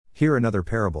Hear another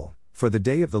parable, for the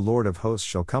day of the Lord of hosts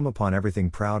shall come upon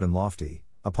everything proud and lofty,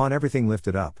 upon everything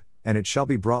lifted up, and it shall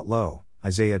be brought low.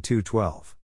 Isaiah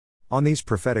 2:12. On these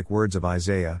prophetic words of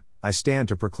Isaiah, I stand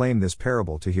to proclaim this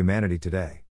parable to humanity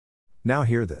today. Now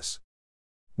hear this.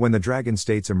 When the Dragon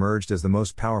States emerged as the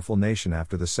most powerful nation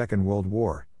after the Second World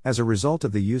War, as a result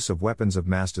of the use of weapons of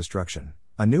mass destruction,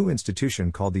 a new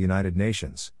institution called the United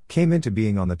Nations came into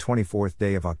being on the 24th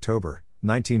day of October,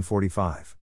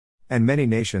 1945. And many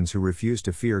nations who refused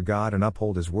to fear God and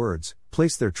uphold His words,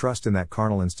 placed their trust in that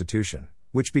carnal institution,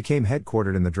 which became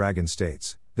headquartered in the Dragon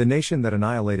States, the nation that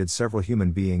annihilated several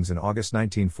human beings in August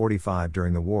 1945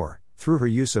 during the war, through her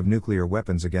use of nuclear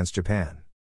weapons against Japan.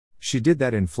 She did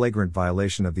that in flagrant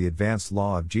violation of the advanced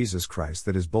law of Jesus Christ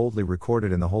that is boldly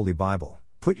recorded in the Holy Bible.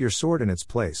 Put your sword in its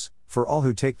place, for all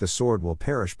who take the sword will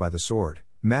perish by the sword.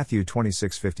 Matthew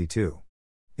 26:52.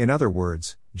 In other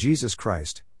words, Jesus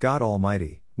Christ, God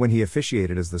Almighty, when He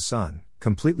officiated as the Son,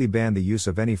 completely banned the use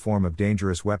of any form of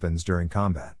dangerous weapons during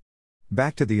combat.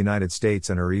 Back to the United States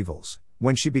and her evils.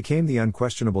 When she became the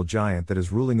unquestionable giant that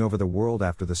is ruling over the world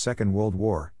after the Second World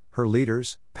War, her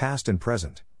leaders, past and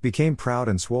present, became proud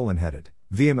and swollen-headed,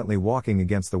 vehemently walking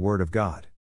against the Word of God.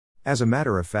 As a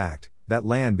matter of fact, that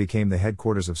land became the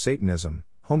headquarters of Satanism,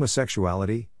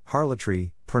 homosexuality,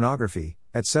 harlotry, pornography,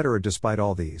 etc. Despite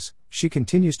all these, she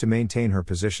continues to maintain her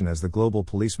position as the global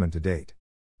policeman to date.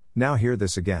 Now hear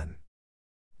this again.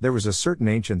 There was a certain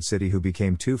ancient city who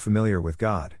became too familiar with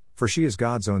God, for she is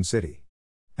God's own city.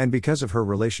 And because of her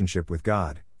relationship with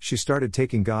God, she started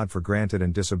taking God for granted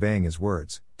and disobeying His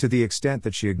words, to the extent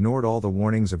that she ignored all the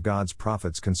warnings of God's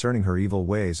prophets concerning her evil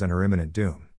ways and her imminent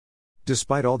doom.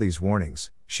 Despite all these warnings,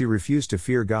 she refused to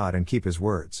fear God and keep His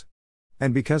words.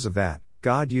 And because of that,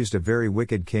 God used a very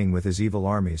wicked king with his evil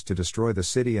armies to destroy the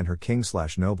city and her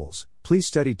king/nobles. Please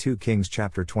study 2 Kings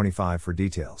chapter 25 for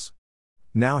details.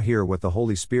 Now hear what the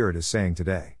Holy Spirit is saying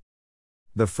today.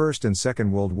 The First and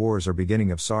Second World Wars are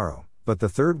beginning of sorrow, but the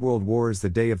Third World War is the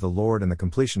day of the Lord and the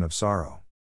completion of sorrow.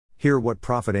 Hear what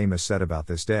prophet Amos said about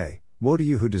this day. Woe to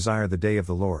you who desire the day of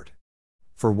the Lord!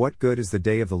 For what good is the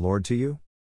day of the Lord to you?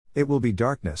 It will be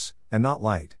darkness, and not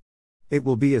light. It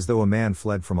will be as though a man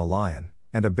fled from a lion,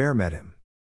 and a bear met him.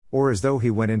 Or as though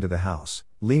he went into the house,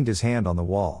 leaned his hand on the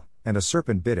wall, and a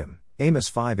serpent bit him. Amos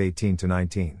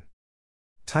 5:18-19.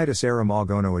 Titus Aram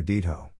Agono Adito.